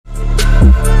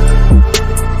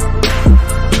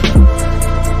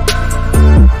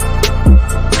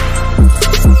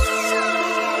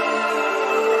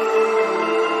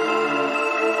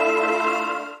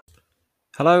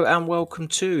Hello and welcome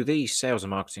to the Sales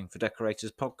and Marketing for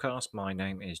Decorators podcast. My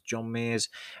name is John Mears,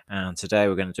 and today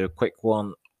we're going to do a quick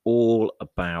one all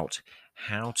about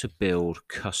how to build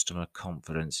customer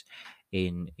confidence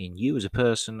in you as a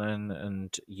person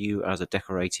and you as a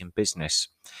decorating business.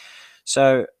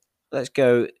 So let's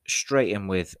go straight in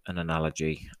with an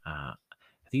analogy. Have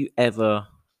you ever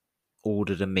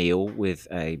ordered a meal with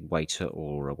a waiter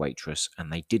or a waitress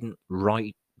and they didn't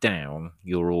write down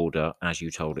your order as you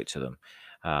told it to them,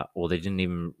 or they didn't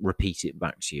even repeat it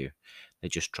back to you? They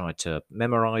just tried to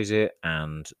memorize it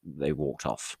and they walked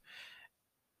off.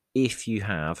 If you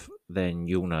have, then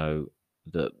you'll know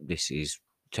that this is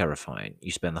terrifying.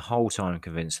 You spend the whole time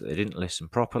convinced that they didn't listen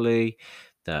properly,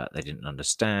 that they didn't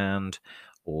understand,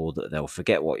 or that they'll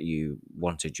forget what you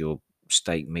wanted your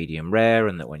steak medium rare,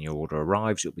 and that when your order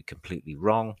arrives, it'll be completely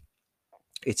wrong.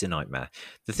 It's a nightmare.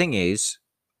 The thing is,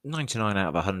 99 out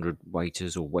of 100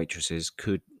 waiters or waitresses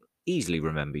could easily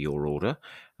remember your order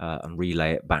and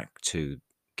relay it back to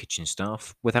kitchen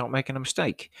staff without making a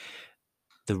mistake.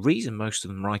 The reason most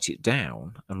of them write it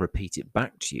down and repeat it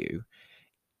back to you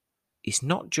is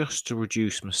not just to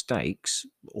reduce mistakes,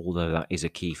 although that is a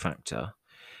key factor,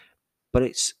 but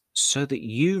it's so that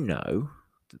you know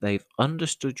that they've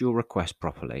understood your request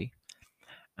properly,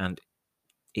 and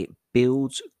it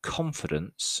builds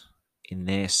confidence in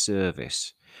their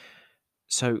service.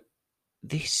 So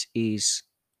this is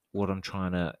what I'm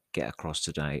trying to get across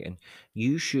today, and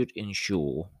you should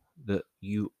ensure that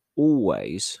you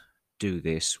always do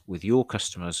this with your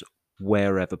customers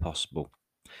wherever possible.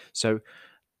 So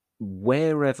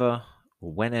wherever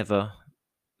or whenever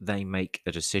they make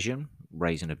a decision,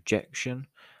 raise an objection,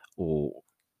 or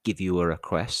give you a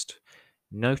request,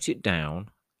 note it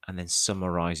down and then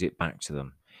summarize it back to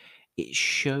them. It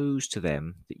shows to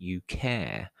them that you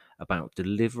care about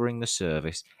delivering the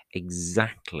service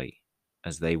exactly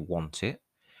as they want it,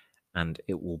 and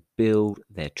it will build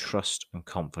their trust and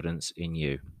confidence in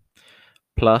you.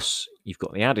 Plus, you've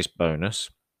got the added bonus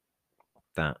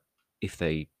that if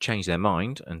they change their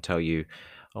mind and tell you,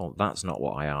 oh, that's not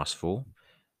what I asked for,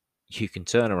 you can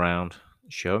turn around,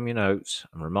 show them your notes,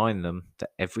 and remind them that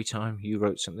every time you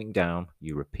wrote something down,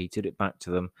 you repeated it back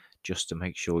to them just to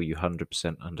make sure you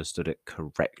 100% understood it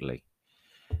correctly.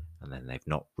 And then they've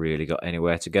not really got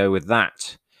anywhere to go with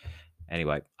that.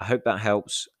 Anyway, I hope that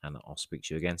helps, and I'll speak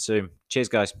to you again soon. Cheers,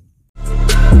 guys.